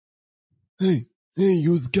Hey,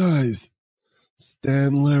 you guys.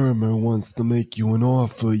 Stan Larimer wants to make you an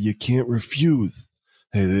offer you can't refuse.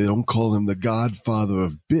 Hey, they don't call him the godfather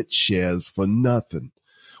of Bitshares for nothing.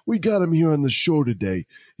 We got him here on the show today,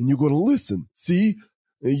 and you're going to listen, see?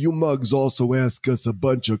 And you mugs also ask us a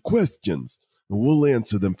bunch of questions, and we'll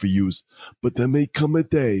answer them for yous. But there may come a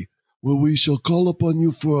day where we shall call upon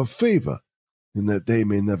you for a favor, and that day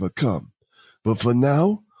may never come. But for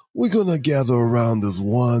now, we're going to gather around as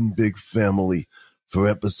one big family for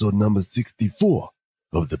episode number 64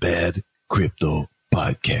 of the Bad Crypto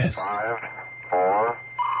Podcast. 5, 4,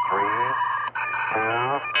 3, 2,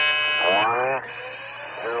 1,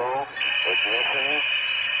 0, ignition.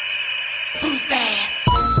 Who's bad?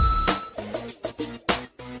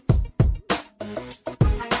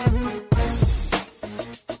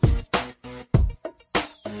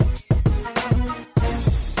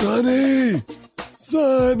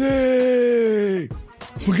 Sonny!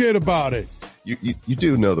 Forget about it. You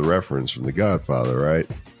do know the reference from The Godfather, right?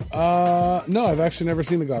 No, I've actually never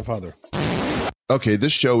seen The Godfather. Okay,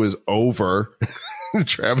 this show is over.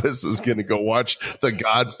 Travis is going to go watch The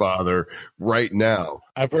Godfather right now.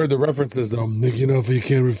 I've heard the references, though. Make an offer you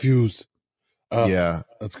can't refuse. Yeah.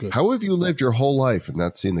 That's good. How have you lived your whole life and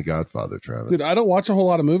not seen The Godfather, Travis? Dude, I don't watch a whole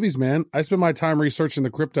lot of movies, man. I spend my time researching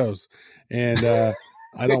the cryptos, and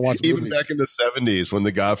I don't watch Even movies. back in the 70s when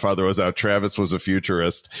The Godfather was out, Travis was a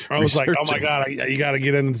futurist. I was like, oh my God, you got to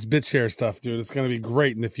get into this Bitshares stuff, dude. It's going to be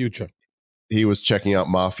great in the future. He was checking out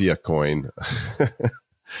Mafia Coin.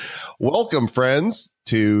 Welcome, friends,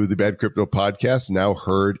 to the Bad Crypto Podcast, now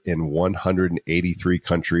heard in 183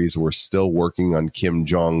 countries. We're still working on Kim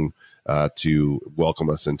Jong to welcome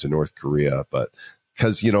us into North Korea. But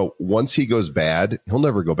because, once he goes bad, he'll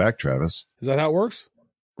never go back, Travis. Is that how it works?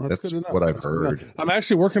 That's what I've heard. I'm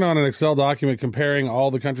actually working on an Excel document comparing all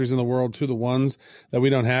the countries in the world to the ones that we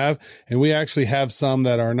don't have. And we actually have some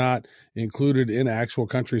that are not included in actual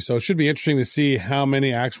countries. So it should be interesting to see how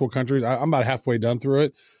many actual countries. I'm about halfway done through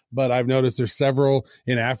it, but I've noticed there's several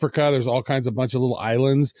in Africa. There's all kinds of bunch of little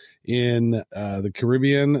islands in the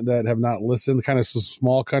Caribbean that have not listened, kind of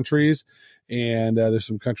small countries. And there's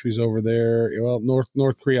some countries over there. Well,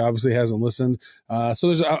 North Korea obviously hasn't listened.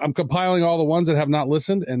 So I'm compiling all the ones that have not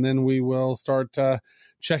listened, and then we will start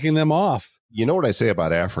checking them off. You know what I say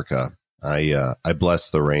about Africa? I bless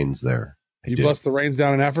the rains there. You bless the rains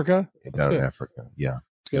down in Africa? Down in Africa, yeah.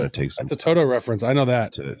 It's going to take some. That's a Toto reference. I know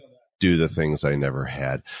that. To do the things I never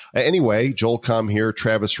had. Anyway, Joel Com here,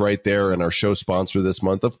 Travis right there, and our show sponsor this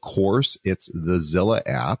month, of course, it's the Zilla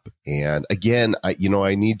app. And again, I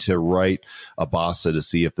need to write Abasa to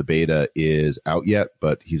see if the beta is out yet,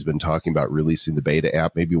 but he's been talking about releasing the beta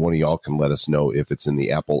app. Maybe one of y'all can let us know if it's in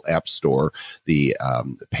the Apple App Store. The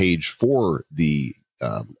page for the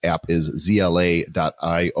app is zla.io/bad.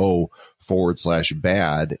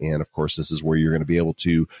 And of course, this is where you're going to be able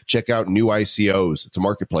to check out new ICOs. It's a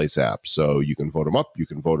marketplace app. So you can vote them up, you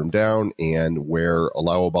can vote them down, and where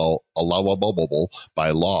allowable by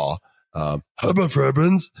law. I'm a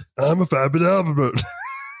friends. I'm a fabid alphabet.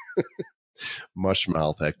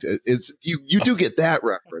 Mushmouth. It's you do get that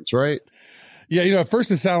reference, right? Yeah, at first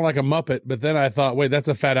it sounded like a Muppet, but then I thought, wait, that's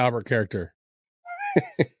a Fat Albert character.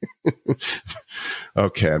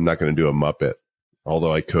 Okay, I'm not going to do a Muppet,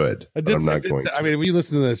 although I could. But I'm not going to. I mean, when you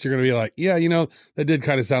listen to this, you're going to be like, yeah, that did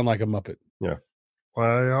kind of sound like a Muppet. Yeah. Why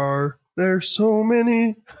are there so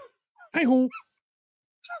many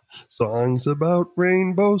songs about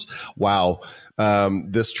rainbows? Wow.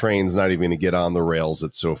 This train's not even going to get on the rails.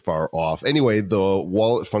 It's so far off. Anyway, the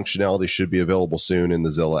wallet functionality should be available soon in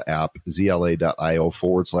the Zilla app, zla.io/bad.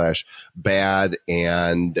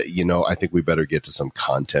 And, I think we better get to some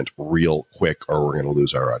content real quick or we're going to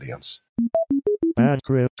lose our audience. Bad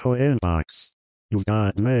Crypto Inbox. You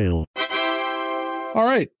got mail. All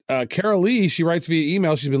right. Carol Lee, she writes via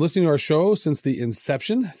email. She's been listening to our show since the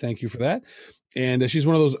inception. Thank you for that. And she's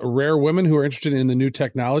one of those rare women who are interested in the new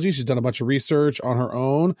technology. She's done a bunch of research on her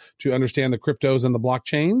own to understand the cryptos and the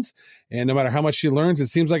blockchains. And no matter how much she learns, it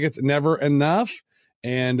seems like it's never enough.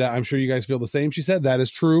 And I'm sure you guys feel the same. She said that is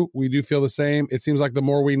true. We do feel the same. It seems like the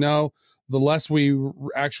more we know, the less we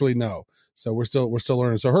actually know. So we're still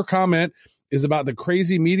learning. So her comment is about the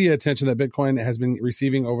crazy media attention that Bitcoin has been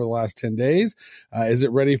receiving over the last 10 days. Is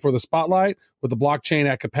it ready for the spotlight? With the blockchain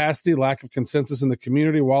at capacity, lack of consensus in the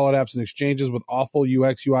community, wallet apps and exchanges with awful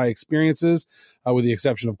UX, UI experiences, with the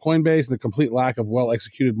exception of Coinbase, and the complete lack of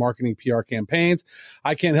well-executed marketing PR campaigns.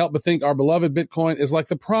 I can't help but think our beloved Bitcoin is like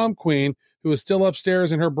the prom queen who is still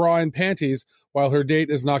upstairs in her bra and panties while her date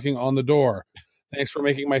is knocking on the door. Thanks for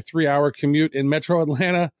making my 3-hour commute in Metro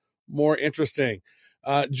Atlanta more interesting.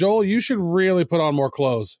 Joel, you should really put on more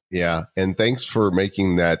clothes. Yeah. And thanks for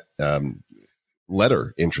making that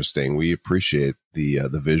letter interesting. We appreciate the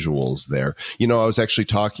visuals there. You know, I was actually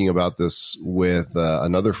talking about this with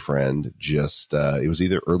another friend just it was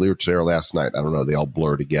either earlier today or last night. I don't know. They all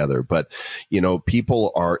blur together. But, you know,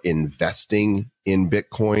 people are investing in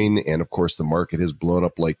Bitcoin. And of course, the market has blown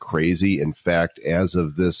up like crazy. In fact, as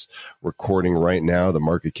of this recording right now, the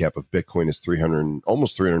market cap of Bitcoin is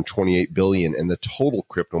almost 328 billion. And the total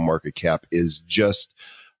crypto market cap is just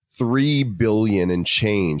 3 billion and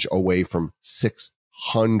change away from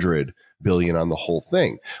 600 billion on the whole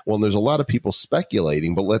thing. Well, there's a lot of people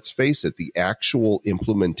speculating, but let's face it, the actual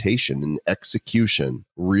implementation and execution,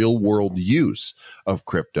 real world use of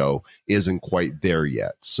crypto isn't quite there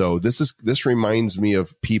yet. So this reminds me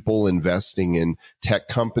of people investing in tech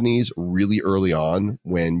companies really early on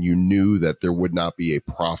when you knew that there would not be a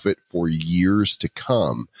profit for years to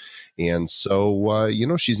come. And so, you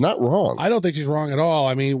know, she's not wrong. I don't think she's wrong at all.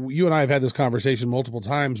 I mean, you and I have had this conversation multiple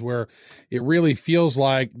times where it really feels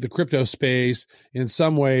like the crypto space in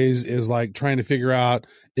some ways is like trying to figure out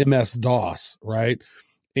MS-DOS, right?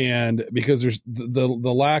 And because there's the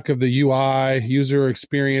lack of the UI, user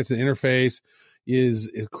experience and interface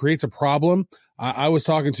it creates a problem. I was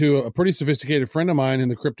talking to a pretty sophisticated friend of mine in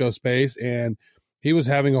the crypto space, and he was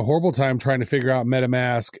having a horrible time trying to figure out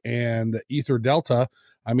MetaMask and Ether Delta.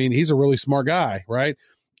 I mean, he's a really smart guy, right?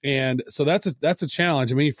 And so that's a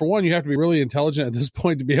challenge. I mean, for one, you have to be really intelligent at this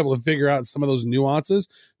point to be able to figure out some of those nuances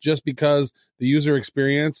just because the user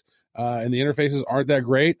experience and the interfaces aren't that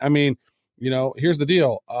great. I mean, you know, here's the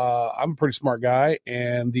deal. I'm a pretty smart guy,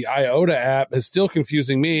 and the IOTA app is still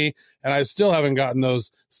confusing me, and I still haven't gotten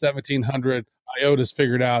those 1,700 IOTAs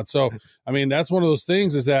figured out. So, I mean, that's one of those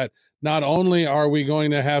things is that not only are we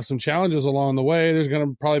going to have some challenges along the way, there's going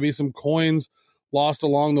to probably be some coins lost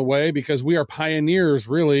along the way because we are pioneers,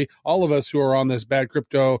 really. All of us who are on this bad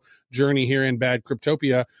crypto journey here in Bad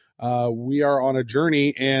Cryptopia, we are on a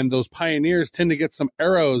journey, and those pioneers tend to get some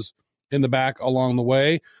arrows in the back along the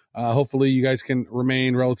way. Hopefully you guys can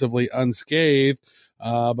remain relatively unscathed,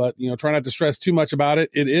 but, you know, try not to stress too much about it.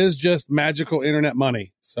 It is just magical internet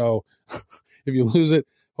money. So if you lose it,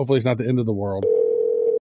 hopefully it's not the end of the world.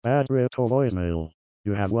 Bad crypto voicemail.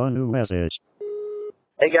 You have one new message.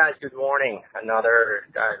 Hey guys, good morning. Another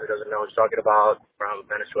guy who doesn't know what he's talking about from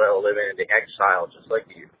Venezuela living in the exile, just like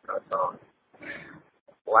you.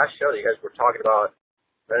 Last show, you guys were talking about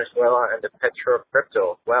Venezuela and the Petro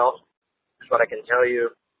crypto. Well, here's what I can tell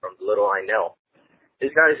you from the little I know.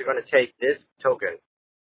 These guys are going to take this token,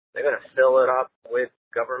 they're going to fill it up with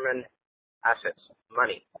government assets,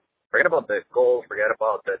 money. Forget about the gold, forget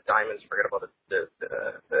about the diamonds, forget about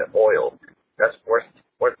the oil. That's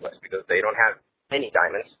worthless because they don't have any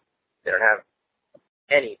diamonds, they don't have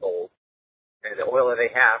any gold, and the oil that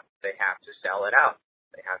they have to sell it out.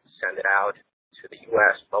 They have to send it out to the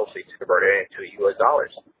U.S., mostly to convert it into U.S.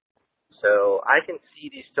 dollars. So I can see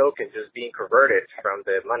these tokens just being converted from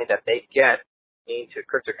the money that they get into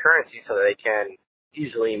cryptocurrency so that they can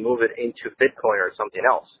easily move it into Bitcoin or something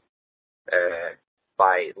else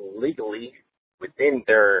by legally within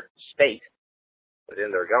their state,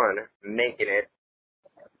 within their government, making it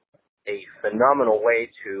a phenomenal way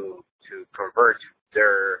to convert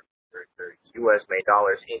their U.S. made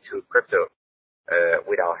dollars into crypto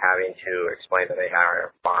without having to explain that they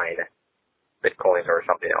are buying Bitcoins or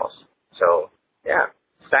something else. So, yeah,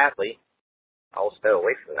 sadly, I'll stay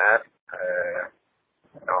away from that.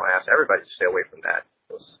 I'll ask everybody to stay away from that.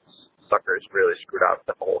 Those suckers really screwed up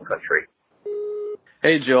the whole country.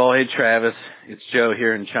 Hey, Joel. Hey, Travis. It's Joe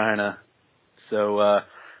here in China. So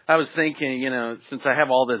I was thinking, you know, since I have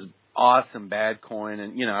all this awesome bad coin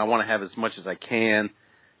and, you know, I want to have as much as I can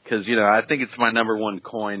because, you know, I think it's my number one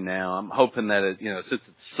coin now. I'm hoping that, it, you know, since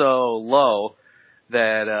it's so low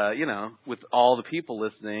that, you know, with all the people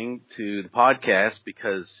listening to the podcast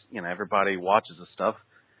because, you know, everybody watches the stuff,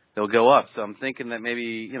 they'll go up. So I'm thinking that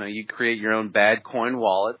maybe, you know, you create your own bad coin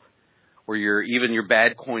wallet or even your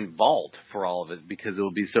bad coin vault for all of it because it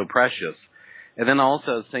will be so precious. And then also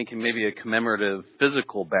I was thinking maybe a commemorative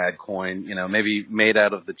physical bad coin, you know, maybe made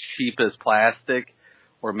out of the cheapest plastic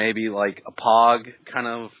or maybe like a POG kind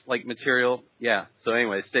of like material. Yeah. So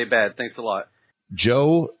anyway, stay bad. Thanks a lot.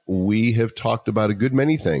 Joe, we have talked about a good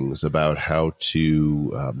many things about how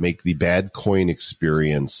to make the bad coin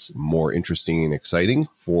experience more interesting and exciting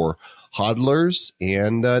for hodlers,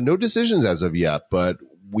 and no decisions as of yet, but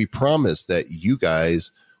we promise that you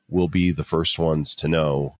guys will be the first ones to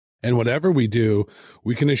know. And whatever we do,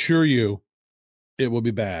 we can assure you it will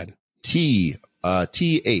be bad. T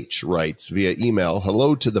TH writes via email,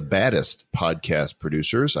 hello to the baddest podcast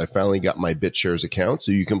producers. I finally got my Bitshares account,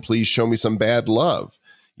 so you can please show me some bad love.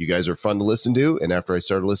 You guys are fun to listen to, and after I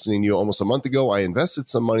started listening to you almost a month ago, I invested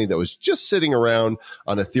some money that was just sitting around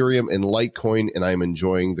on Ethereum and Litecoin, and I'm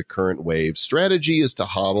enjoying the current wave. Strategy is to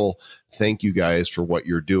hodl. Thank you guys for what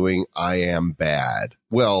you're doing. I am bad.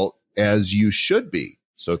 Well, as you should be.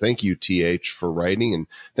 So thank you, TH, for writing, and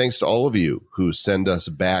thanks to all of you who send us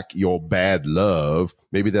back your bad love.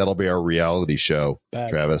 Maybe that'll be our reality show,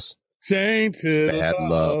 Travis. Tainted bad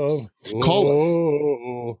love.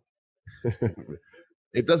 Call us.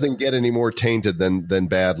 It doesn't get any more tainted than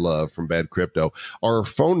bad love from Bad Crypto. Our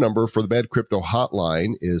phone number for the Bad Crypto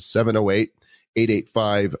hotline is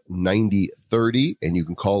 708-885-9030, and you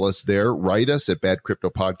can call us there. Write us at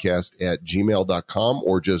badcryptopodcast@gmail.com,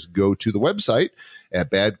 or just go to the website at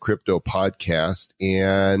Bad Crypto Podcast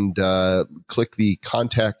and click the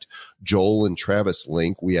Contact Joel and Travis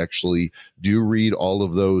link. We actually do read all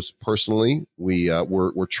of those personally.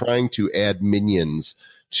 We're trying to add minions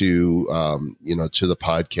to to the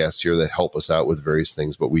podcast here that help us out with various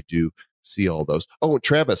things, but we do see all those. Oh,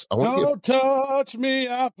 Travis, I want to Don't touch me,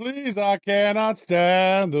 please. I cannot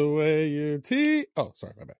stand the way you Oh,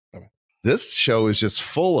 sorry, my bad. This show is just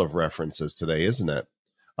full of references today, isn't it?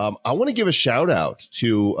 I want to give a shout out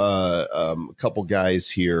to a couple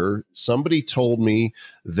guys here. Somebody told me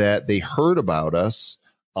that they heard about us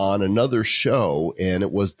on another show, and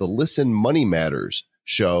it was the Listen Money Matters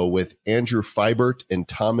show with Andrew Fibert and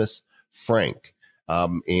Thomas Frank.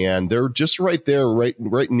 And they're just right there,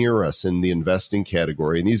 right near us in the investing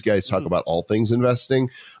category. And these guys talk about all things investing.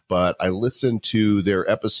 But I listened to their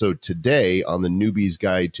episode today on the Newbie's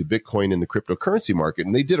Guide to Bitcoin and the Cryptocurrency Market,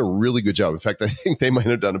 and they did a really good job. In fact, I think they might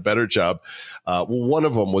have done a better job. One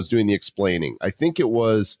of them was doing the explaining. I think it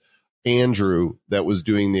was Andrew that was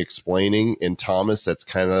doing the explaining, and Thomas, that's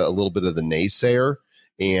kind of a little bit of the naysayer.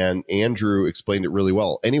 And Andrew explained it really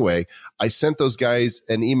well. Anyway, I sent those guys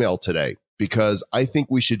an email today because I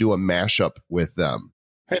think we should do a mashup with them.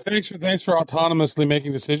 Hey, thanks for autonomously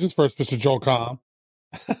making decisions first, Mr. Joel Comm.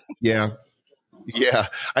 Yeah.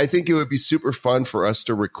 I think it would be super fun for us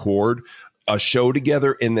to record a show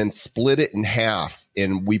together and then split it in half.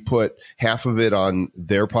 And we put half of it on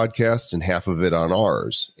their podcast and half of it on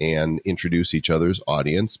ours and introduce each other's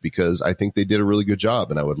audience, because I think they did a really good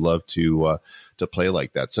job. And I would love to play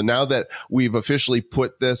like that. So now that we've officially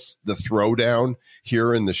put the throwdown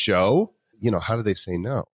here in the show, how do they say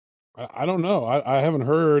no? I don't know. I haven't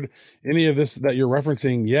heard any of this that you're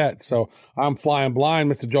referencing yet. So I'm flying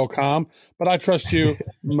blind, Mr. Joel Comm, but I trust you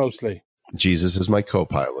mostly. Jesus is my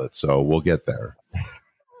co-pilot, so we'll get there.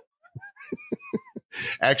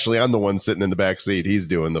 Actually, I'm the one sitting in the back seat. He's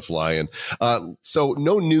doing the flying. So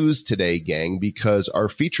no news today, gang, because our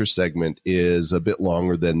feature segment is a bit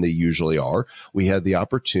longer than they usually are. We had the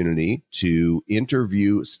opportunity to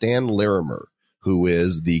interview Stan Larimer, who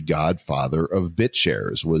is the godfather of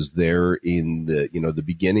Bitshares, was there in the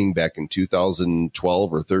beginning back in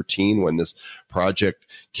 2012 or 13 when this project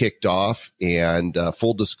kicked off. And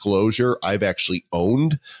full disclosure, I've actually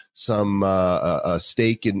owned some a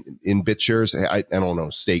stake in Bitshares. I don't know,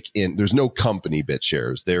 stake in. There's no company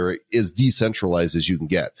Bitshares. There is decentralized as you can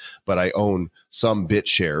get, but I own some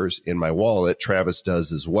Bitshares in my wallet. Travis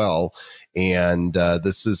does as well. And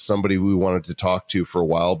this is somebody we wanted to talk to for a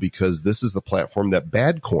while because this is the platform that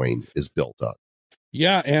Badcoin is built on.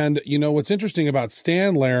 Yeah. And what's interesting about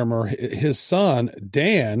Stan Larimer, his son,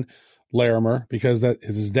 Dan Larimer, because that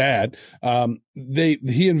is his dad,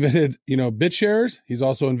 he invented, Bitshares. He's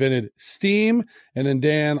also invented Steam. And then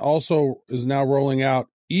Dan also is now rolling out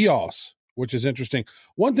EOS, which is interesting.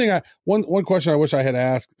 One question I wish I had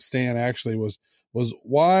asked Stan actually was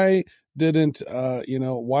why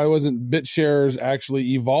why wasn't Bitshares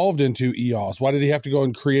actually evolved into EOS? Why did he have to go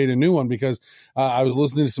and create a new one? Because I was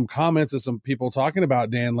listening to some comments of some people talking about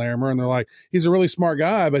Dan Larimer, and they're like, he's a really smart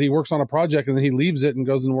guy, but he works on a project and then he leaves it and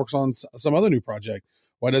goes and works on some other new project.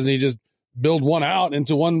 Why doesn't he just build one out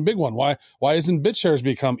into one big one? Why isn't Bitshares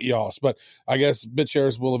become EOS? But I guess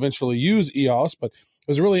Bitshares will eventually use EOS. But it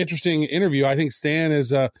was a really interesting interview. I think Stan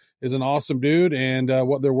is an awesome dude, and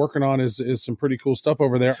what they're working on is some pretty cool stuff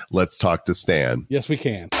over there. Let's talk to Stan. Yes, we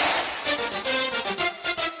can.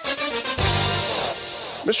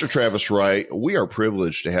 Mr. Travis Wright, we are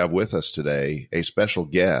privileged to have with us today a special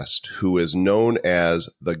guest who is known as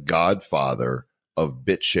the godfather of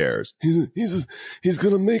Bitshares. He's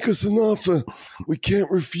going to make us an offer we can't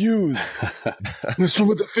refuse. Mr.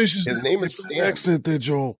 with the fishes. His name is Stan. Accent there,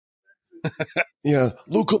 Joel. Yeah,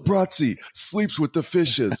 Luca Brazzi sleeps with the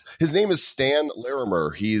fishes. His name is Stan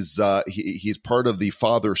Larimer. He's part of the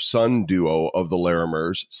father-son duo of the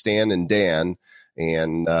Larimers, Stan and Dan.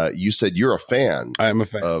 And you said you're a fan. I am a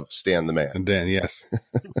fan of Stan the Man. And Dan, yes.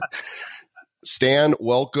 Stan,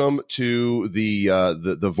 welcome to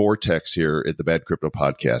the vortex here at the Bad Crypto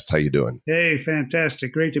Podcast. How you doing? Hey,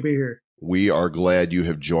 fantastic. Great to be here. We are glad you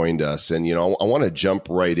have joined us. And, I want to jump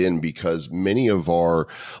right in because many of our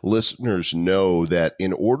listeners know that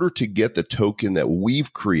in order to get the token that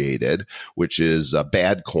we've created, which is a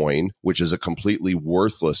bad coin, which is a completely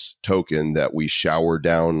worthless token that we shower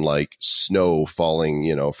down like snow falling,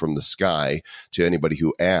 from the sky to anybody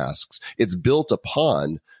who asks, it's built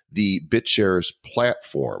upon the Bitshares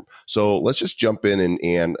platform. So let's just jump in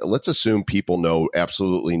and let's assume people know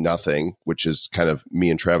absolutely nothing, which is kind of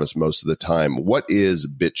me and Travis most of the time. What is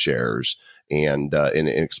Bitshares and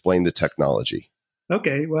explain the technology?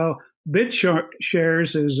 Okay, well,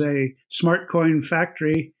 Bitshares is a smart coin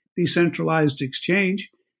factory, decentralized exchange,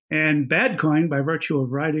 and Badcoin, by virtue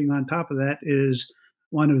of riding on top of that, is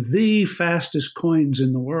one of the fastest coins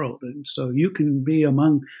in the world. And so you can be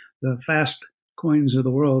among the fast coins of the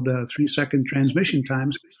world, 3-second transmission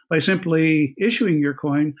times, by simply issuing your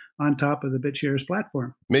coin on top of the Bitshares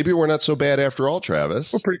platform. Maybe we're not so bad after all,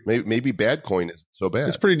 Travis. Maybe bad coin isn't so bad.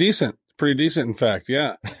 It's pretty decent. Pretty decent, in fact.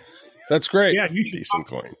 Yeah. That's great. Yeah, decent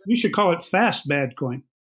coin. You should call it fast bad coin.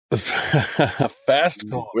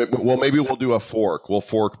 Fast coin. Well, maybe we'll do a fork. We'll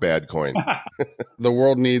fork bad coin. The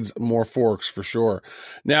world needs more forks for sure.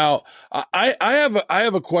 Now, I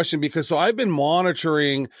have a question because I've been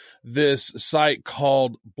monitoring this site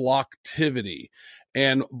called Blocktivity.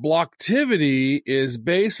 And Blocktivity is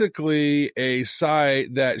basically a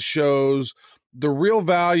site that shows the real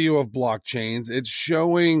value of blockchains. It's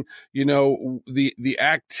showing, the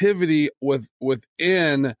activity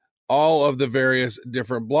within all of the various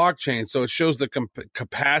different blockchains. So it shows the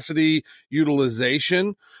capacity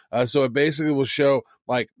utilization. So it basically will show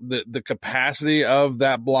like the capacity of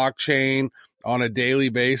that blockchain on a daily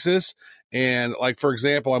basis. And like, for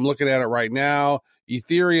example, I'm looking at it right now.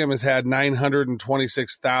 Ethereum has had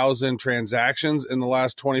 926,000 transactions in the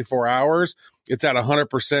last 24 hours. It's at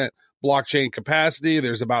 100% blockchain capacity.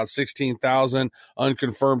 There's about 16,000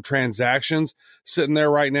 unconfirmed transactions sitting there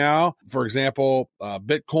right now. For example,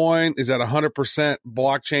 Bitcoin is at 100%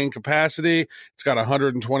 blockchain capacity. It's got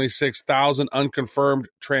 126,000 unconfirmed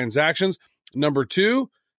transactions. Number 2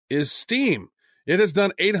 is Steam. It has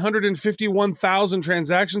done 851,000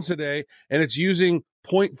 transactions today, and it's using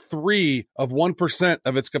 0.3 of 1%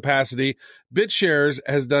 of its capacity. Bitshares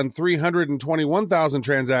has done 321,000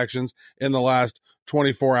 transactions in the last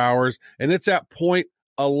 24 hours, and it's at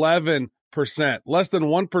 0.11%, less than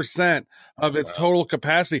 1% of its total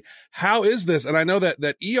capacity. How is this? And I know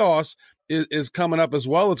that EOS is coming up as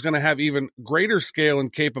well. It's going to have even greater scale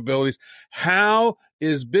and capabilities. How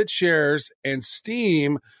is Bitshares and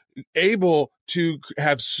Steam able to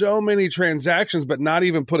have so many transactions but not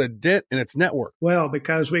even put a dent in its network? Well,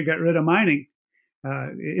 because we got rid of mining.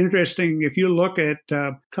 Interesting, if you look at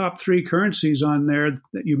top 3 currencies on there,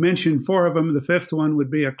 that you mentioned 4 of them. The 5th one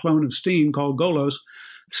would be a clone of Steam called Golos.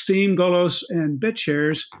 Steam, Golos, and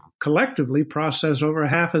Bitshares collectively process over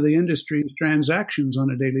half of the industry's transactions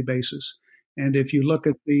on a daily basis. And if you look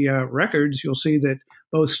at the records, you'll see that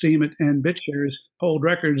both Steam and Bitshares hold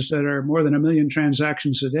records that are more than 1 million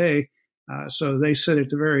transactions a day. So they sit at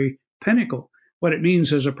the very pinnacle. What it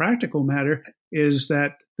means as a practical matter is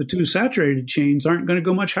that the 2 saturated chains aren't going to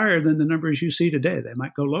go much higher than the numbers you see today. They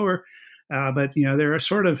might go lower, but they're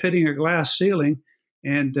sort of hitting a glass ceiling.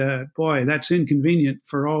 And boy, that's inconvenient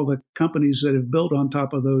for all the companies that have built on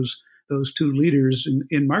top of those 2 leaders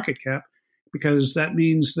in market cap, because that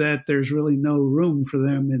means that there's really no room for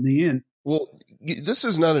them in the end. Well, this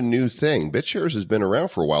is not a new thing. Bitshares has been around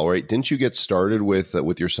for a while, right? Didn't you get started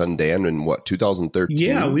with your son Dan in 2013?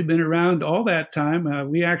 Yeah, we've been around all that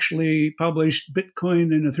time. We actually published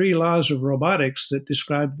Bitcoin and the 3 Laws of Robotics that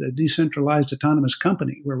described the decentralized autonomous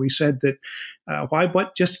company, where we said that why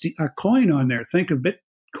put just a coin on there? Think of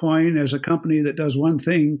Bitcoin as a company that does one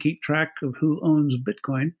thing, keep track of who owns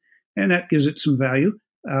Bitcoin, and that gives it some value.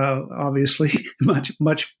 Obviously, much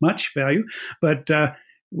value, but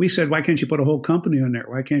we said, why can't you put a whole company on there?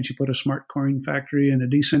 Why can't you put a smart coin factory and a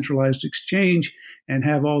decentralized exchange and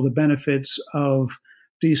have all the benefits of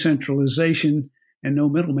decentralization and no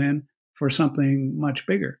middleman for something much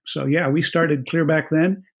bigger? So, yeah, we started clear back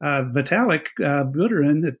then. Vitalik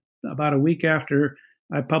Buterin, about a week after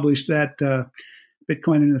I published that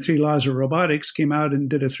Bitcoin and the 3 Laws of Robotics, came out and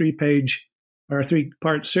did a 3-page or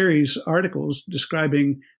 3-part series articles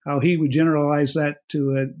describing how he would generalize that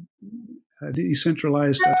to a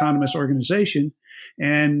decentralized autonomous organization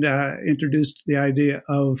and introduced the idea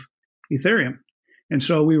of Ethereum. And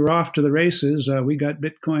so we were off to the races. We got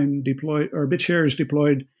Bitcoin deployed, or Bitshares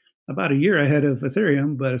deployed, about a year ahead of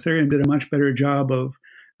Ethereum, but Ethereum did a much better job of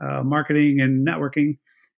marketing and networking.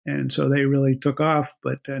 And so they really took off.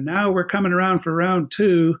 But now we're coming around for round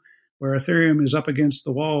 2, where Ethereum is up against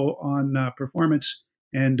the wall on performance.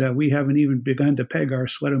 And we haven't even begun to peg our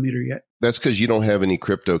sweatometer yet. That's because you don't have any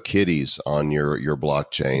crypto kitties on your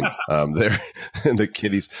blockchain. The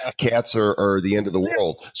kitties, cats are the end of the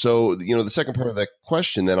world. So, the second part of that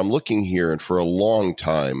question, then I'm looking here, and for a long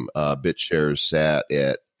time, Bitshares sat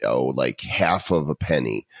at like half of a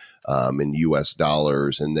penny in US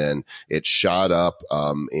dollars, and then it shot up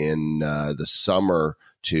in the summer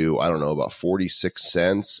to, I don't know, about 46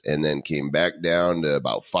 cents, and then came back down to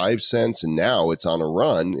about 5 cents. And now it's on a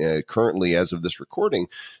run, currently, as of this recording,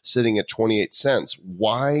 sitting at 28 cents.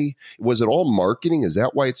 Why was it all marketing? Is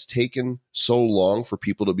that why it's taken so long for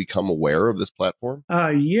people to become aware of this platform?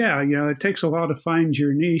 Yeah, it takes a while to find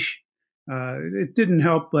your niche. It didn't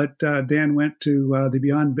help, but Dan went to the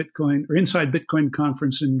Beyond Bitcoin or Inside Bitcoin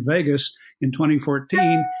conference in Vegas in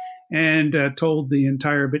 2014. And told the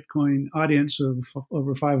entire Bitcoin audience of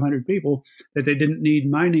over 500 people that they didn't need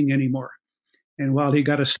mining anymore. And while he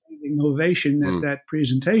got a standing ovation at that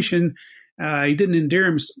presentation, he didn't endear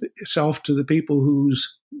himself to the people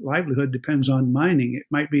whose livelihood depends on mining. It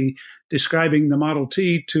might be describing the Model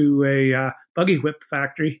T to a buggy whip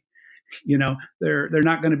factory. They're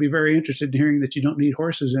not going to be very interested in hearing that you don't need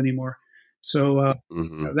horses anymore. So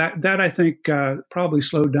that I think probably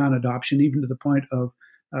slowed down adoption, even to the point of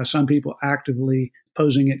some people actively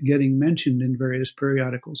opposing it getting mentioned in various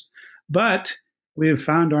periodicals. But we have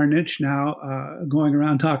found our niche now, going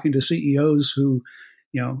around talking to CEOs who,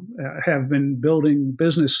 have been building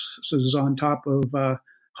businesses on top of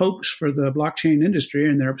hopes for the blockchain industry,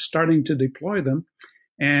 and they're starting to deploy them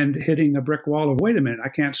and hitting a brick wall of, wait a minute, I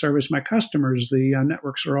can't service my customers. The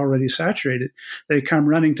networks are already saturated. They come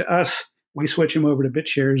running to us. We switch them over to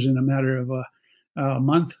Bitshares in a matter of a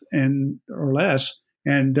month or less.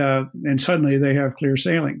 And suddenly they have clear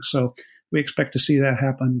sailing. So we expect to see that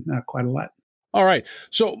happen quite a lot. All right.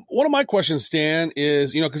 So one of my questions, Stan,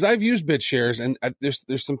 is, because I've used Bitshares, and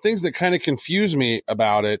there's some things that kind of confuse me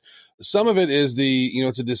about it. Some of it is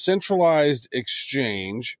it's a decentralized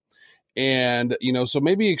exchange. And, so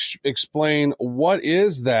maybe explain what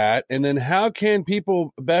is that, and then how can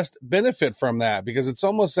people best benefit from that? Because it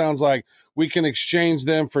almost sounds like we can exchange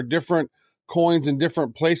them for different coins in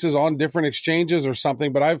different places on different exchanges or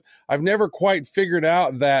something, but I've never quite figured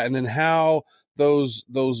out that, and then how those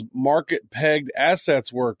market pegged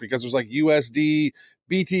assets work, because there's like USD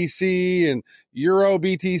BTC and Euro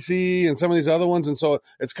BTC and some of these other ones, and so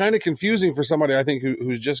it's kind of confusing for somebody, I think,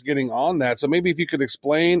 who's just getting on that. So maybe if you could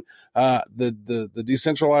explain the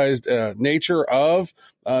decentralized nature of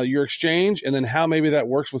your exchange, and then how maybe that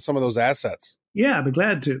works with some of those assets. Yeah, I'd be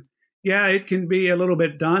glad to. Yeah, it can be a little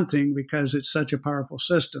bit daunting because it's such a powerful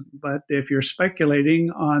system. But if you're speculating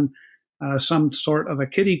on some sort of a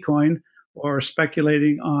kiddie coin, or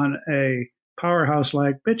speculating on a powerhouse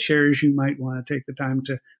like Bitshares, you might want to take the time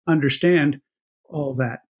to understand all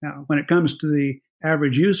that. Now, when it comes to the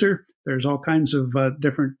average user, there's all kinds of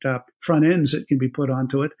different front ends that can be put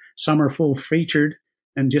onto it. Some are full featured,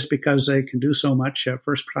 and just because they can do so much,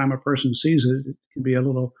 first time a person sees it, it can be a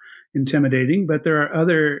little intimidating. But there are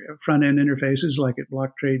other front-end interfaces like at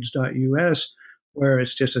blocktrades.us, where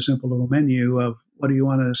it's just a simple little menu of what do you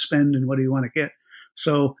want to spend and what do you want to get.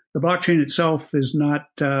 So the blockchain itself is not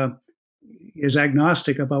is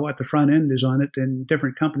agnostic about what the front end is on it, and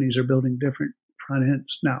different companies are building different front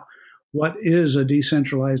ends. Now, what is a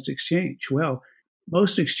decentralized exchange? Well,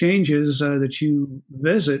 most exchanges that you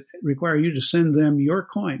visit require you to send them your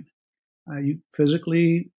coin. You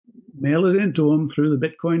physically mail it into them through the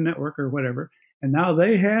Bitcoin network or whatever, and now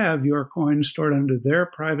they have your coin stored under their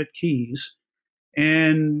private keys,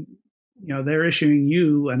 and they're issuing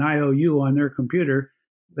you an IOU on their computer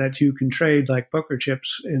that you can trade like poker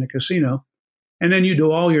chips in a casino, and then you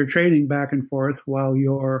do all your trading back and forth while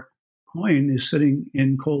your coin is sitting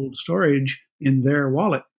in cold storage in their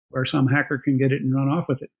wallet, where some hacker can get it and run off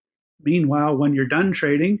with it. Meanwhile, when you're done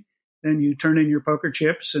trading, then you turn in your poker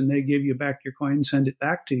chips and they give you back your coin, send it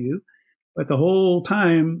back to you. But the whole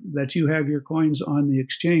time that you have your coins on the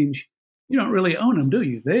exchange, you don't really own them, do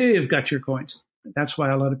you? They've got your coins. That's why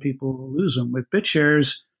a lot of people lose them. With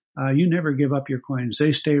Bitshares, you never give up your coins.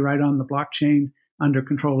 They stay right on the blockchain under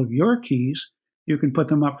control of your keys. You can put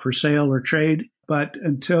them up for sale or trade, but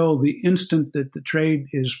until the instant that the trade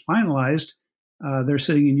is finalized, they're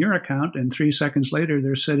sitting in your account, and 3 seconds later,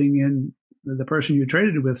 they're sitting in the person you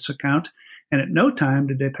traded with's account. And at no time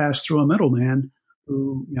did they pass through a middleman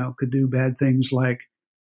who, could do bad things like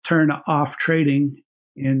turn off trading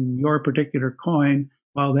in your particular coin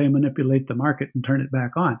while they manipulate the market and turn it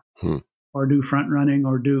back on, or do front running,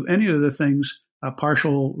 or do any of the things,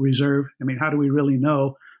 partial reserve. I mean, how do we really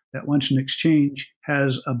know that once an exchange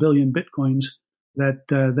has 1 billion Bitcoins,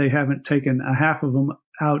 that they haven't taken a half of them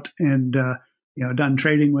out and done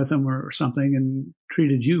trading with them or something and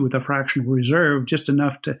treated you with a fractional reserve, just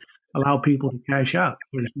enough to allow people to cash out?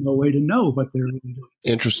 There's no way to know what they're really doing.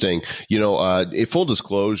 Interesting. A full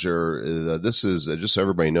disclosure, this is, just so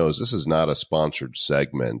everybody knows, this is not a sponsored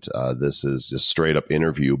segment. This is just straight up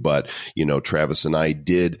interview. But, Travis and I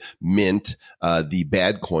did mint the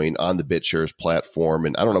bad coin on the Bitshares platform.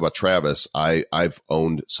 And I don't know about Travis. I've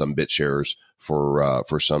owned some Bitshares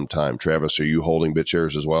for some time. Travis, are you holding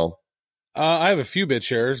Bitshares as well? I have a few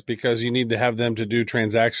Bitshares because you need to have them to do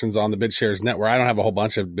transactions on the Bitshares network. I don't have a whole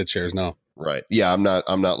bunch of Bitshares, no. Right. Yeah, I'm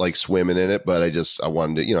not like swimming in it, but I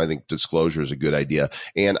wanted to, I think disclosure is a good idea.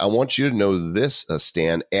 And I want you to know this,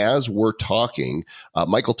 Stan, as we're talking,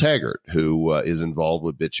 Michael Taggart, who is involved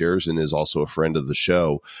with Bitshares and is also a friend of the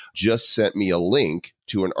show, just sent me a link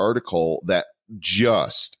to an article that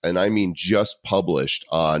just published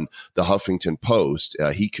on the Huffington Post.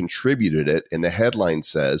 He contributed it, and the headline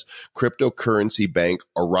says, cryptocurrency bank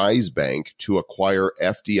Arise Bank to acquire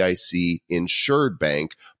FDIC insured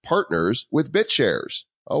bank partners with Bitshares.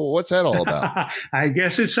 Oh, what's that all about? I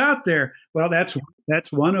guess it's out there. Well,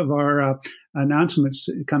 that's one of our announcements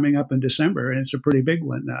coming up in December, and it's a pretty big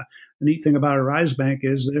one. The neat thing about Arise Bank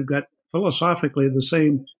is they've got philosophically the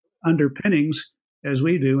same underpinnings as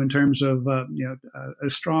we do in terms of a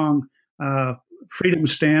strong freedom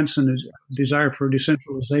stance and a desire for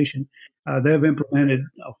decentralization. They've implemented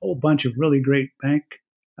a whole bunch of really great bank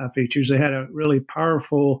features. They had a really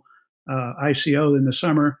powerful ICO in the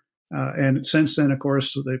summer, and since then, of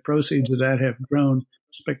course, the proceeds of that have grown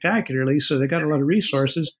spectacularly. So they got a lot of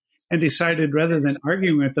resources and decided, rather than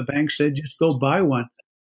arguing with the banks, they'd just go buy one.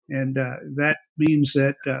 And that means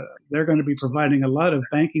that they're going to be providing a lot of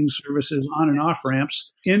banking services on and off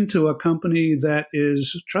ramps into a company that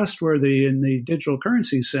is trustworthy in the digital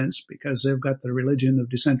currency sense, because they've got the religion of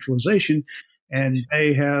decentralization. And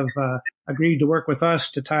they have agreed to work with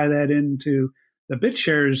us to tie that into the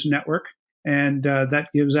Bitshares network. And that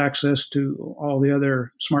gives access to all the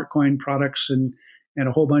other smart coin products and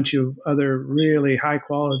a whole bunch of other really high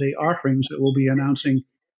quality offerings that we'll be announcing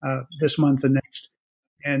this month and next.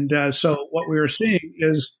 And so what we are seeing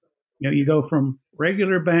is, you go from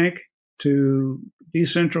regular bank to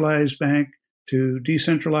decentralized bank to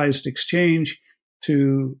decentralized exchange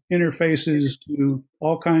to interfaces to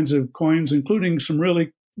all kinds of coins, including some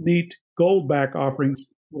really neat gold back offerings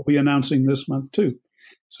we'll be announcing this month too.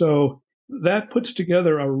 So that puts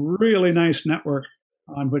together a really nice network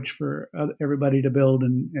on which for everybody to build,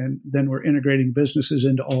 and then we're integrating businesses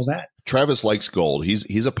into all that. Travis likes gold.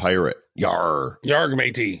 He's a pirate. Yar. Yarg,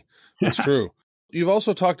 matey. That's true. You've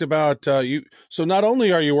also talked about so not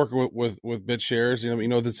only are you working with Bitshares,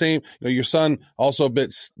 the same. Your son also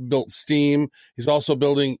built Steam. He's also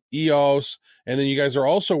building EOS, and then you guys are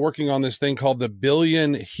also working on this thing called the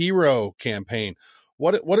Billion Hero campaign.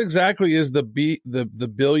 What exactly is the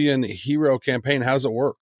Billion Hero campaign? How does it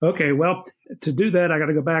work? Okay, well, to do that, I got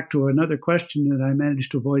to go back to another question that I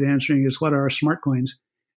managed to avoid answering: is what are smart coins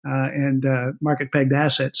and market pegged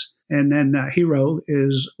assets? And then Hero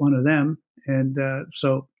is one of them. And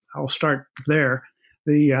so I'll start there.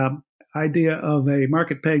 The idea of a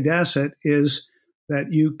market pegged asset is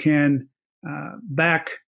that you can back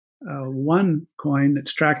one coin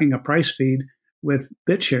that's tracking a price feed with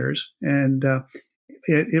Bitshares, and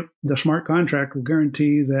the smart contract will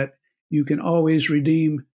guarantee that you can always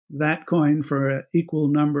redeem that coin for an equal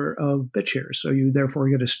number of Bitshares. So you therefore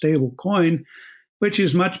get a stable coin, which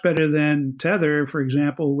is much better than Tether, for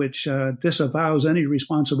example, which disavows any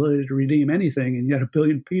responsibility to redeem anything. And yet 1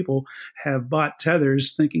 billion people have bought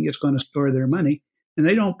Tethers thinking it's going to store their money, and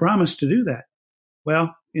they don't promise to do that.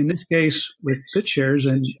 Well, in this case, with Bitshares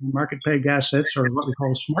and market-pegged assets, or what we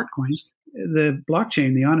call smart coins, the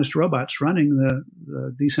blockchain, the honest robots running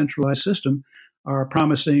the decentralized system, are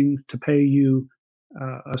promising to pay you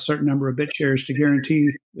a certain number of Bitshares to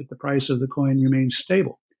guarantee that the price of the coin remains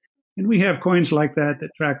stable. And we have coins like that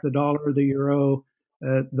track the dollar, the euro,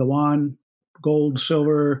 the yuan, gold,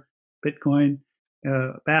 silver, Bitcoin,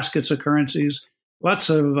 baskets of currencies, lots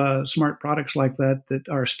of smart products like that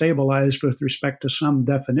are stabilized with respect to some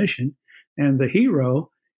definition. And the Hero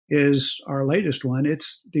is our latest one.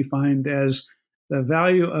 It's defined as the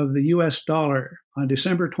value of the U.S. dollar on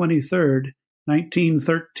December 23rd,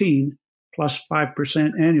 1913, plus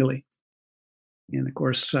 5% annually. And of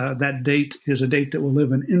course, that date is a date that will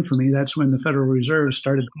live in infamy. That's when the Federal Reserve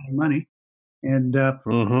started printing money. And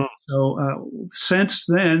so since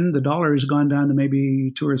then, the dollar has gone down to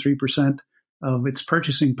maybe 2 or 3% of its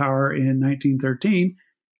purchasing power in 1913,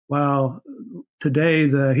 while today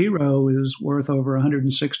the euro is worth over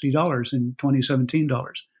 $160 in 2017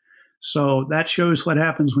 dollars. So that shows what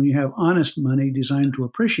happens when you have honest money designed to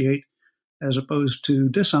appreciate as opposed to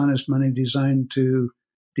dishonest money designed to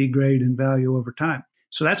degrade in value over time.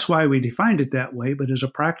 So that's why we defined it that way. But as a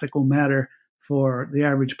practical matter for the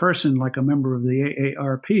average person, like a member of the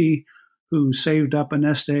AARP who saved up a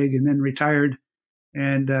nest egg and then retired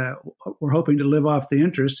and were hoping to live off the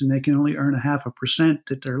interest, and they can only earn 0.5%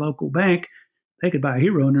 at their local bank, they could buy a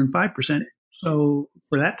hero and earn 5%. So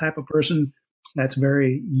for that type of person, that's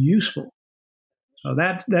very useful. So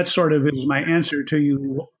that sort of is my answer to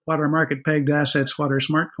you. What are market pegged assets? What are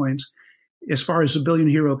smart coins? As far as the Billion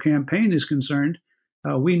Hero campaign is concerned,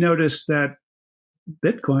 we noticed that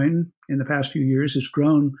Bitcoin in the past few years has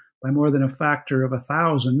grown by more than a factor of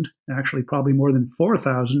 1,000, actually probably more than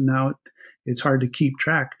 4,000 now. It's hard to keep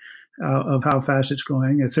track of how fast it's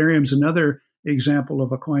growing. Ethereum's another example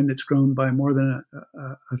of a coin that's grown by more than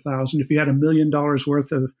 1,000. If you had $1 million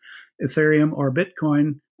worth of Ethereum or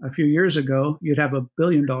Bitcoin a few years ago, you'd have $1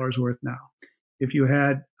 billion worth now. If you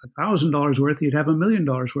had $1,000 worth, you'd have $1 million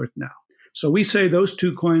worth now. So we say those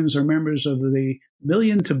two coins are members of the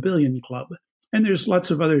million to billion club. And there's lots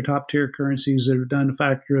of other top tier currencies that have done a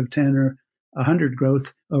factor of 10 or 100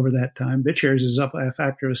 growth over that time. Bitshares is up by a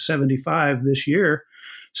factor of 75 this year.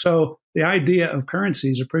 So the idea of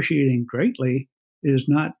currencies appreciating greatly is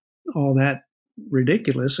not all that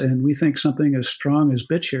ridiculous. And we think something as strong as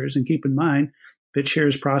Bitshares, and keep in mind,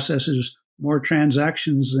 Bitshares processes more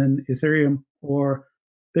transactions than Ethereum or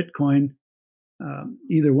Bitcoin,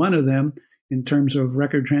 either one of them, in terms of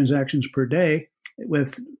record transactions per day,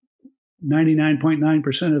 with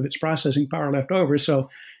 99.9% of its processing power left over. So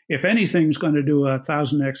if anything's going to do a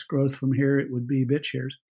 1,000x growth from here, it would be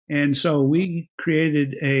Bitshares. And so we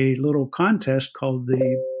created a little contest called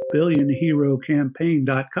the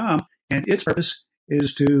BillionHeroCampaign.com. And its purpose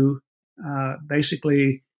is to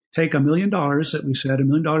basically take $1 million that we said, $1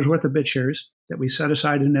 million worth of Bitshares that we set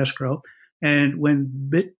aside in escrow. And when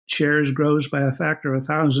Bitshares grows by a factor of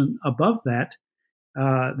 1,000 above that,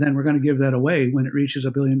 then we're going to give that away when it reaches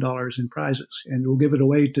 $1 billion in prizes. And we'll give it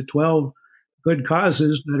away to 12 good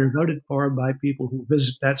causes that are voted for by people who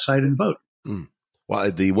visit that site and vote.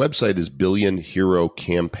 Well, the website is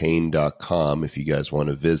BillionHeroCampaign.com if you guys want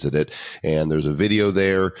to visit it. And there's a video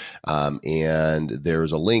there. And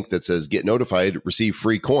there's a link that says get notified, receive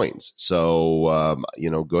free coins. So,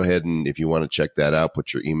 go ahead and if you want to check that out,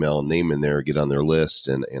 put your email and name in there, get on their list.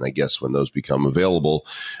 And I guess when those become available,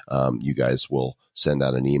 you guys will send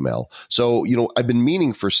out an email. So, I've been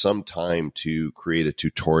meaning for some time to create a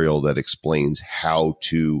tutorial that explains how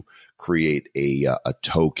to create a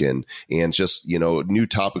token, and just, new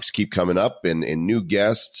topics keep coming up and new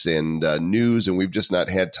guests and news. And we've just not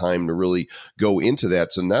had time to really go into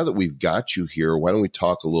that. So now that we've got you here, why don't we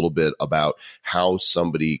talk a little bit about how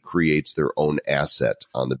somebody creates their own asset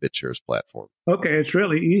on the Bitshares platform? Okay. It's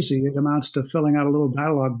really easy. It amounts to filling out a little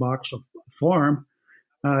dialog box of form.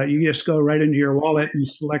 You just go right into your wallet and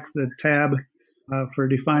select the tab for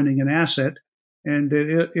defining an asset. And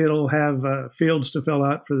it'll have fields to fill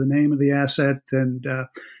out for the name of the asset and a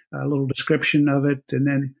little description of it. And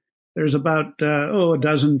then there's about, a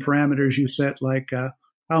dozen parameters you set, like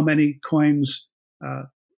how many coins are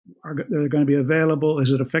going to be available. Is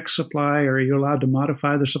it a fixed supply, or are you allowed to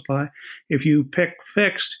modify the supply? If you pick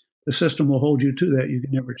fixed, the system will hold you to that. You can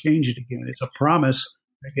never change it again. It's a promise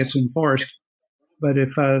that gets enforced. But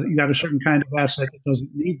if you got a certain kind of asset that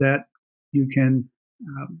doesn't need that, you can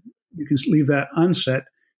leave that unset,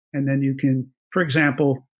 and then you can, for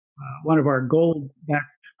example, one of our gold-backed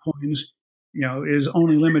coins, is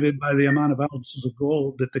only limited by the amount of ounces of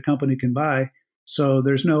gold that the company can buy. So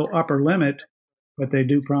there's no upper limit, but they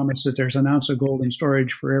do promise that there's an ounce of gold in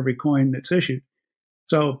storage for every coin that's issued.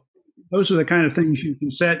 So those are the kind of things you can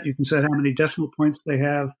set. You can set how many decimal points they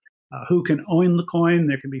have, who can own the coin.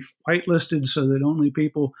 There can be whitelisted so that only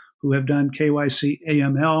people who have done KYC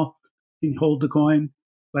AML can hold the coin.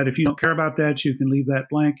 But if you don't care about that, you can leave that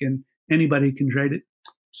blank and anybody can trade it.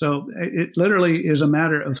 So it literally is a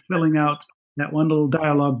matter of filling out that one little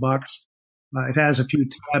dialog box. It has a few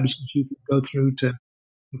tabs that you can go through to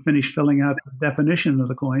finish filling out the definition of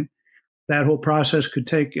the coin. that whole process could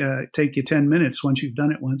take you 10 minutes once you've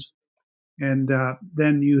done it once. And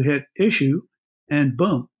then you hit issue, and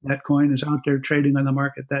boom, that coin is out there trading on the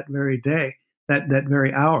market that very day, that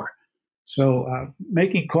very hour. So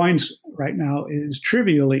making coins right now is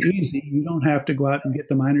trivially easy. You don't have to go out and get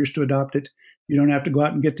the miners to adopt it. You don't have to go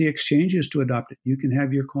out and get the exchanges to adopt it. You can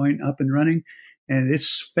have your coin up and running, and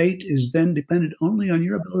its fate is then dependent only on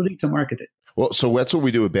your ability to market it. Well, so that's what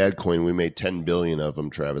we do with Badcoin. We made 10 billion of them,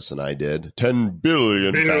 Travis and I did. 10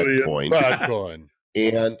 billion Badcoin. Badcoin.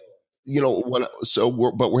 And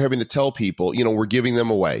but we're having to tell people, we're giving them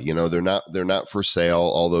away. They're not for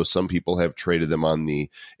sale, although some people have traded them on the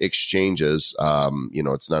exchanges.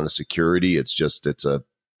 It's not a security. It's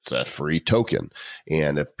a free token.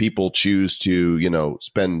 And if people choose to,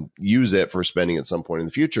 use it for spending at some point in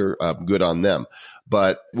the future, good on them.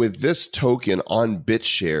 But with this token on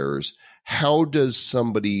Bitshares, how does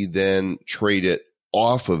somebody then trade it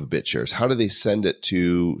off of Bitshares? How do they send it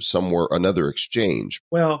to another exchange?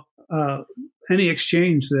 Well, any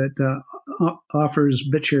exchange that offers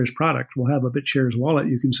Bitshares product will have a Bitshares wallet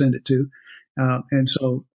you can send it to. And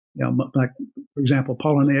so, like, for example,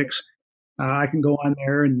 Poloniex, I can go on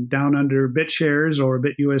there and down under Bitshares or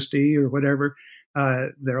BitUSD or whatever,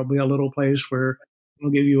 there'll be a little place where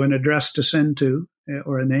they'll give you an address to send to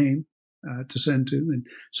or a name to send to. And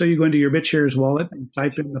so you go into your Bitshares wallet and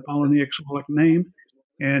type in the Poloniex wallet name,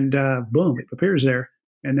 and boom, it appears there.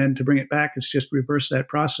 And then to bring it back, it's just reverse that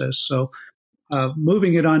process. So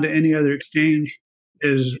moving it onto any other exchange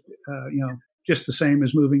is, just the same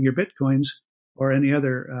as moving your Bitcoins or any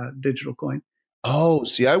other digital coin. Oh,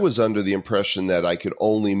 see, I was under the impression that I could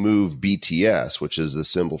only move BTS, which is the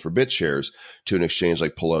symbol for Bitshares, to an exchange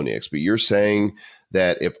like Poloniex. But you're saying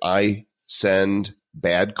that if I send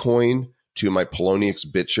Badcoin to my Poloniex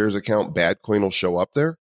Bitshares account, Badcoin will show up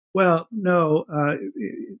there? Well, no.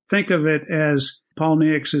 Think of it as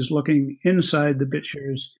Poloniex is looking inside the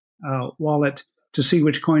Bitshares wallet to see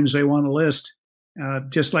which coins they want to list,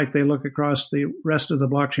 just like they look across the rest of the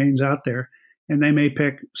blockchains out there. And they may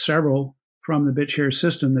pick several from the Bitshares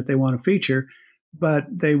system that they want to feature, but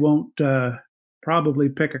they won't probably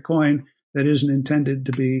pick a coin that isn't intended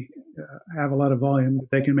to be have a lot of volume that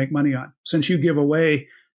they can make money on. Since you give away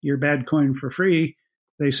your bad coin for free,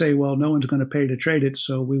 they say, well, no one's going to pay to trade it,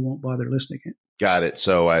 so we won't bother listing it. Got it.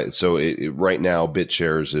 So right now,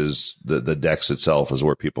 Bitshares is the DEX itself is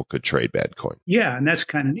where people could trade Badcoin. Yeah, and that's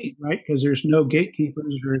kind of neat, right? Because there's no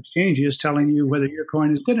gatekeepers or exchanges telling you whether your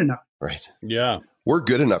coin is good enough. Right. Yeah. We're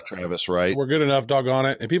good enough, Travis, right? We're good enough, doggone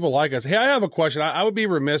it. And people like us. Hey, I have a question. I would be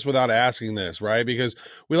remiss without asking this, right? Because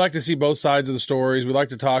we like to see both sides of the stories. We like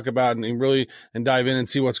to talk about and really dive in and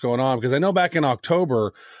see what's going on. Because I know back in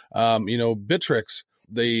October, Bittrex,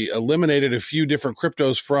 they eliminated a few different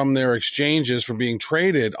cryptos from their exchanges from being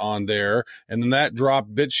traded on there. And then that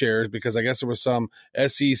dropped Bitshares because I guess there was some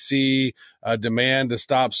SEC demand to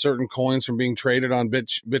stop certain coins from being traded on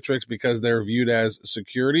Bittrex because they're viewed as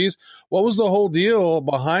securities. What was the whole deal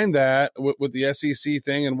behind that with the SEC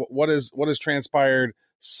thing, and what has transpired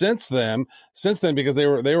since then? Because they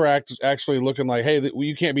were actually looking like, hey,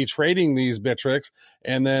 you can't be trading these Bittrex.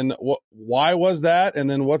 And then why was that? And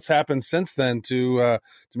then what's happened since then to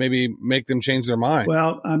maybe make them change their mind?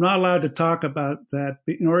 Well, I'm not allowed to talk about that.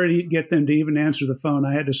 In order to get them to even answer the phone,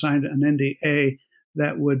 I had to sign an NDA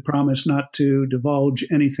that would promise not to divulge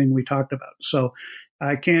anything we talked about. So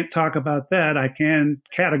I can't talk about that. I can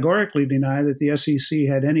categorically deny that the SEC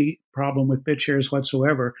had any problem with Bitshares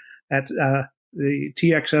whatsoever. At the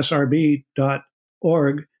txsrb.org,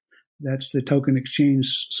 that's the token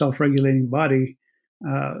exchange self-regulating body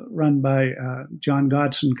run by John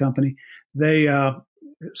Godson Company. They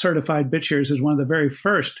certified Bitshares as one of the very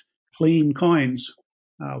first clean coins,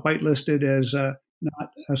 whitelisted as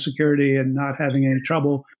not a security and not having any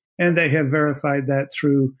trouble. And they have verified that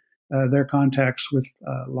through their contacts with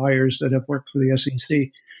lawyers that have worked for the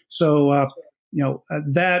SEC. So,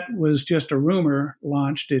 that was just a rumor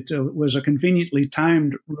launched. It was a conveniently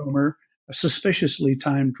timed rumor, a suspiciously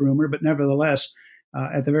timed rumor, but nevertheless,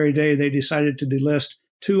 at the very day they decided to delist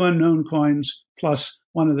two unknown coins plus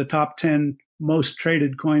one of the top 10 most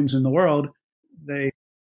traded coins in the world,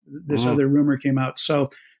 this other rumor came out. So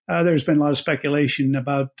there's been a lot of speculation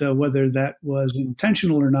about whether that was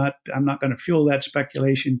intentional or not. I'm not going to fuel that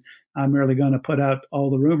speculation. I'm merely going to put out all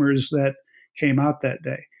the rumors that came out that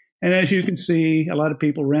day. And as you can see, a lot of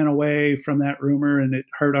people ran away from that rumor, and it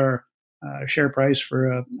hurt our share price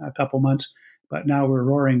for a couple months. But now we're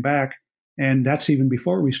roaring back. And that's even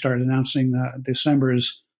before we start announcing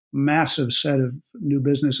December's massive set of new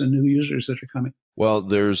business and new users that are coming. Well,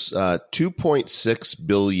 there's 2.6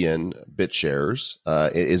 billion Bitshares.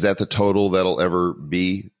 Is that the total that'll ever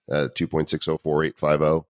be?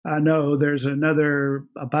 2.604850? No, there's another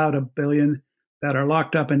about a billion that are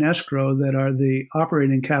locked up in escrow that are the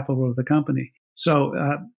operating capital of the company. So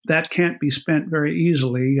that can't be spent very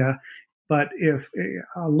easily. But if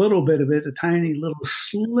a little bit of it, a tiny little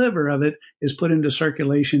sliver of it, is put into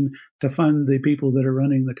circulation to fund the people that are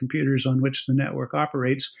running the computers on which the network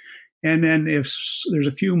operates, and then if there's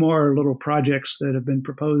a few more little projects that have been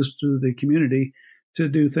proposed to the community to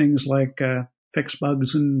do things like fix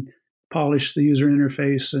bugs and polish the user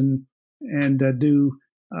interface and do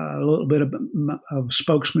a little bit of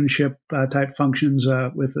spokesmanship type functions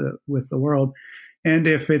with the world, and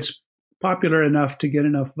if it's popular enough to get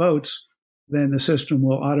enough votes, then the system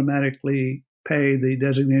will automatically pay the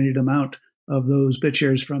designated amount of those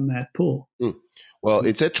Bitshares from that pool. Well,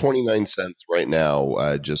 it's at 29 cents right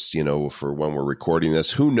now, just, for when we're recording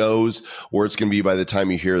this. Who knows where it's going to be by the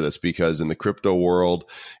time you hear this, because in the crypto world,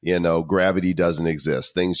 gravity doesn't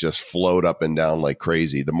exist. Things just float up and down like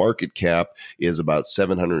crazy. The market cap is about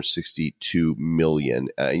 762 million.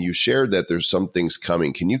 And you shared that there's some things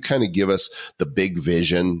coming. Can you kind of give us the big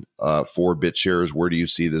vision for Bitshares? Where do you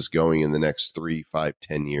see this going in the next 3, 5,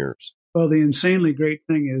 10 years? Well, the insanely great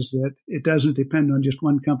thing is that it doesn't depend on just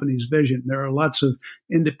one company's vision. There are lots of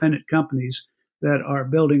independent companies that are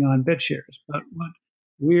building on Bitshares. But what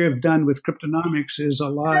we have done with Cryptonomics is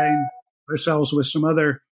align ourselves with some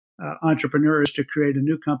other entrepreneurs to create a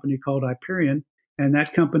new company called Hyperion. And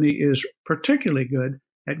that company is particularly good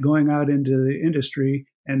at going out into the industry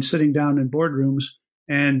and sitting down in boardrooms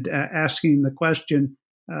and asking the question,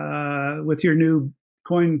 with your new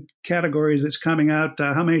coin categories that's coming out,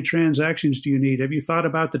 how many transactions do you need? Have you thought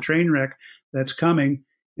about the train wreck that's coming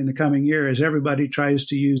in the coming year as everybody tries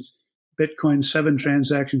to use Bitcoin's 7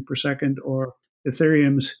 transactions per second or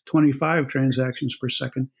Ethereum's 25 transactions per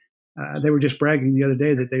second? They were just bragging the other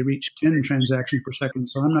day that they reached 10 transactions per second.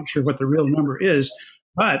 So I'm not sure what the real number is,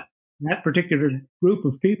 but that particular group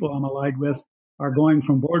of people I'm allied with are going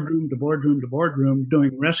from boardroom to boardroom to boardroom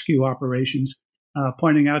doing rescue operations,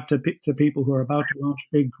 pointing out to people who are about to launch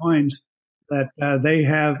big coins that they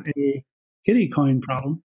have a kitty coin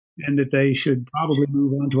problem and that they should probably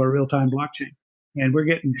move on to a real-time blockchain. And we're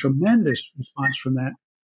getting tremendous response from that.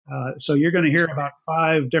 So you're going to hear about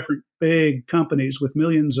 5 different big companies with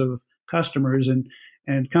millions of customers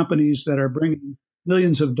and companies that are bringing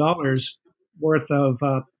millions of dollars worth of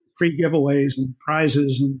free giveaways and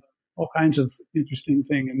prizes and all kinds of interesting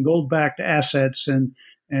things, and gold-backed assets and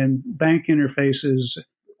bank interfaces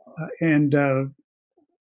and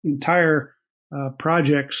entire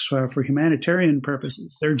projects for humanitarian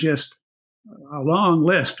purposes. They're just a long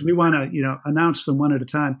list. We want to, announce them one at a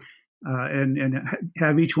time and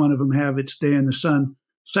have each one of them have its day in the sun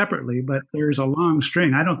separately. But there's a long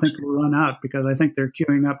string. I don't think it'll run out because I think they're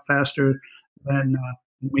queuing up faster than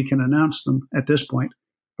we can announce them at this point.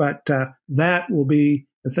 But that will be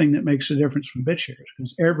the thing that makes the difference from Bitshares,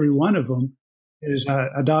 because every one of them is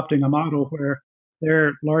adopting a model where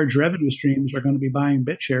their large revenue streams are going to be buying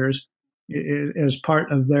Bitshares as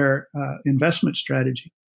part of their investment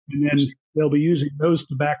strategy. And then they'll be using those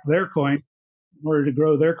to back their coin in order to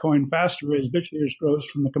grow their coin faster as Bitshares grows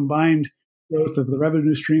from the combined growth of the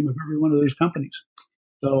revenue stream of every one of those companies.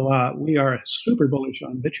 So we are super bullish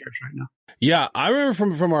on Bitshares right now. Yeah, I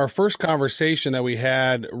remember from our first conversation that we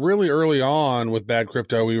had really early on with Bad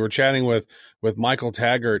Crypto, we were chatting with Michael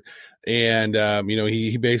Taggart, and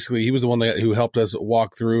he basically was the one who helped us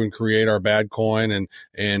walk through and create our Bad Coin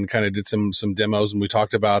and kind of did some demos, and we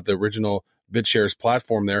talked about the original Bitshares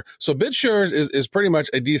platform there. So Bitshares is pretty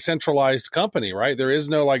much a decentralized company, right? There is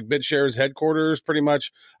no like Bitshares headquarters. Pretty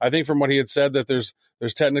much, I think from what he had said that there's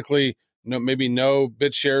technically maybe no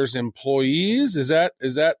Bitshares employees. Is that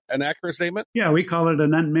an accurate statement? Yeah, we call it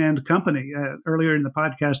an unmanned company. Earlier in the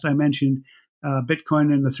podcast, I mentioned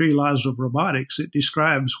Bitcoin and the 3 laws of robotics. It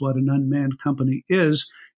describes what an unmanned company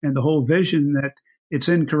is and the whole vision that it's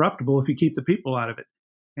incorruptible if you keep the people out of it.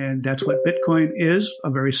 And that's what Bitcoin is,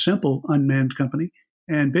 a very simple unmanned company.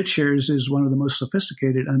 And Bitshares is one of the most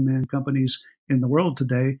sophisticated unmanned companies in the world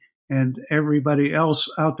today. And everybody else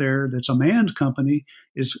out there that's a manned company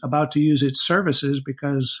is about to use its services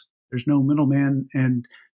because there's no middleman and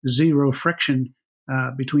zero friction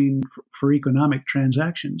between for economic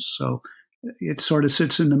transactions. So it sort of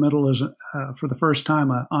sits in the middle as, for the first time,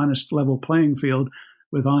 an honest level playing field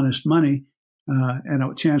with honest money and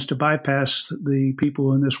a chance to bypass the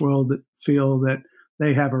people in this world that feel that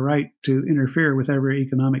they have a right to interfere with every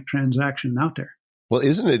economic transaction out there. Well,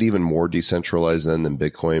 isn't it even more decentralized than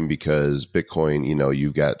Bitcoin? Because Bitcoin,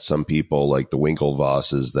 you've got some people like the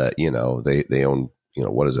Winklevosses that, they own,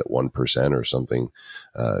 what is it, 1% or something.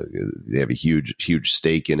 They have a huge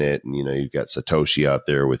stake in it. And, you've got Satoshi out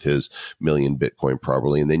there with his million Bitcoin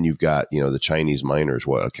probably. And then you've got, the Chinese miners,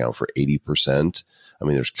 account for 80%. I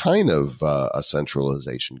mean, there's kind of a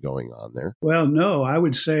centralization going on there. Well, no, I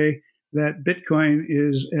would say that Bitcoin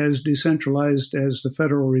is as decentralized as the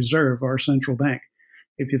Federal Reserve, our central bank.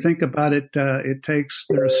 If you think about it, there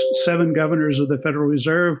are 7 governors of the Federal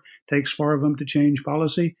Reserve, takes 4 of them to change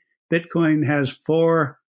policy. Bitcoin has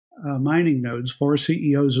 4 mining nodes, 4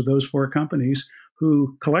 CEOs of those 4 companies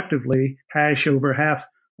who collectively hash over half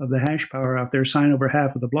of the hash power out there, sign over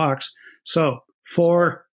half of the blocks. So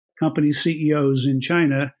 4 company CEOs in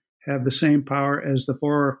China have the same power as the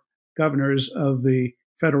 4 governors of the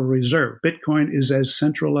Federal Reserve. Bitcoin is as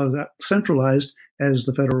centralized as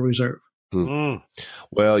the Federal Reserve.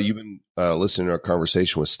 Well, you've been listening to our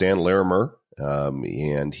conversation with Stan Larimer,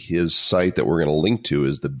 and his site that we're going to link to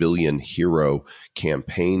is the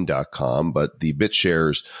billionherocampaign.com. But the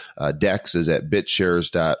Bitshares DEX is at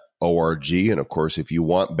bitshares.org. And of course, if you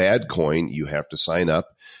want bad coin, you have to sign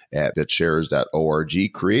up at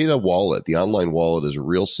bitshares.org. Create a wallet. The online wallet is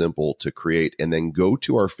real simple to create, and then go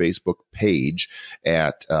to our Facebook page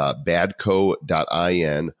at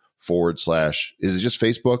badco.in/. Is it just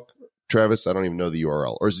Facebook, Travis? I don't even know the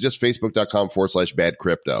URL. Or is it just facebook.com/bad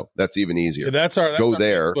crypto? That's even easier. Yeah, that's our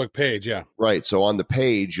there. Facebook page. Yeah. Right. So on the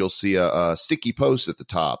page, you'll see a sticky post at the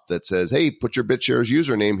top that says, hey, put your BitShares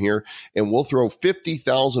username here and we'll throw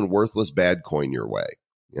 50,000 worthless bad coin your way.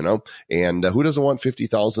 And who doesn't want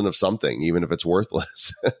 50,000 of something, even if it's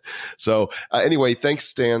worthless? So anyway, thanks,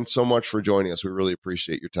 Stan, so much for joining us. We really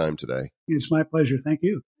appreciate your time today. It's my pleasure. Thank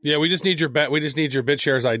you. Yeah, we just need your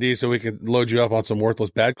BitShares ID so we can load you up on some worthless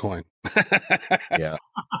bad coin. Yeah.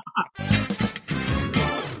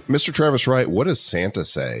 Mr. Travis Wright, what does Santa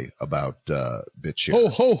say about BitShares? Ho,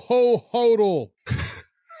 ho, ho, hodl.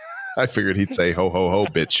 I figured he'd say ho, ho, ho,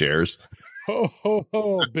 BitShares. Ho, ho,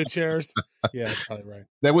 ho, Bitshares. Yeah, that's probably right.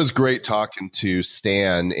 That was great talking to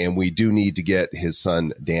Stan, and we do need to get his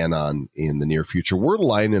son Dan on in the near future. We're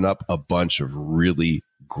lining up a bunch of really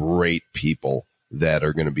great people that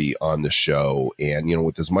are going to be on the show. And,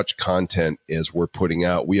 with as much content as we're putting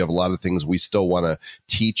out, we have a lot of things we still want to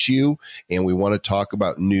teach you, and we want to talk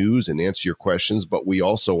about news and answer your questions, but we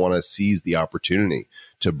also want to seize the opportunity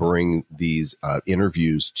to bring these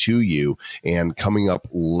interviews to you. And coming up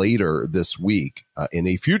later this week, in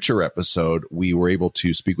a future episode, we were able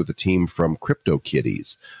to speak with the team from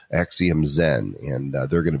CryptoKitties, Axiom Zen, and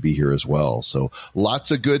they're going to be here as well. So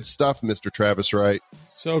lots of good stuff, Mr. Travis Wright.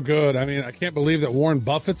 So good. I mean, I can't believe that Warren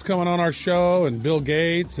Buffett's coming on our show, and Bill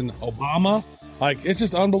Gates and Obama. It's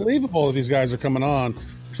just unbelievable that these guys are coming on.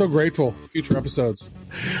 We're so grateful. Future episodes.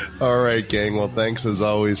 All right, gang. Well, thanks as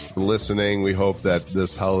always for listening. We hope that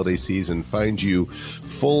this holiday season finds you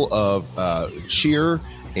full of cheer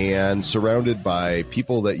and surrounded by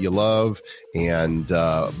people that you love, and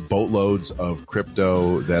boatloads of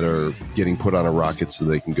crypto that are getting put on a rocket so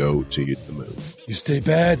they can go to the moon. You stay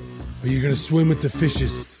bad, or you're going to swim with the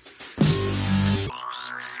fishes.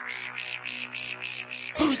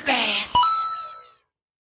 Who's bad?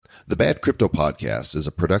 The Bad Crypto Podcast is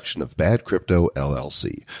a production of Bad Crypto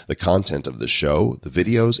LLC. The content of the show, the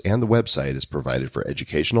videos, and the website is provided for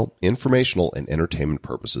educational, informational, and entertainment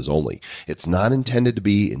purposes only. It's not intended to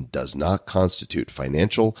be and does not constitute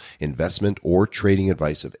financial, investment, or trading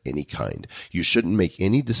advice of any kind. You shouldn't make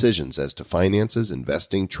any decisions as to finances,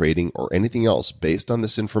 investing, trading, or anything else based on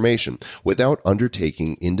this information without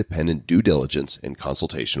undertaking independent due diligence and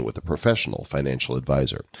consultation with a professional financial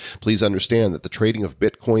advisor. Please understand that the trading of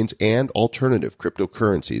Bitcoins and alternative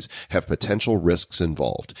cryptocurrencies have potential risks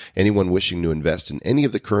involved. Anyone wishing to invest in any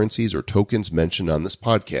of the currencies or tokens mentioned on this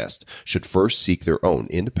podcast should first seek their own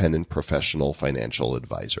independent professional financial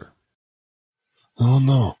advisor. Oh,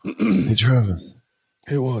 no. Hey, Travis.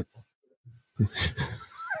 Hey, what?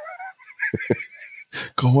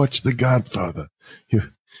 Go watch The Godfather.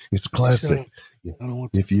 It's classic. I don't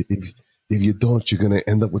want If you don't, you're going to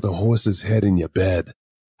end up with a horse's head in your bed.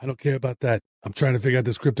 I don't care about that. I'm trying to figure out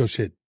this crypto shit.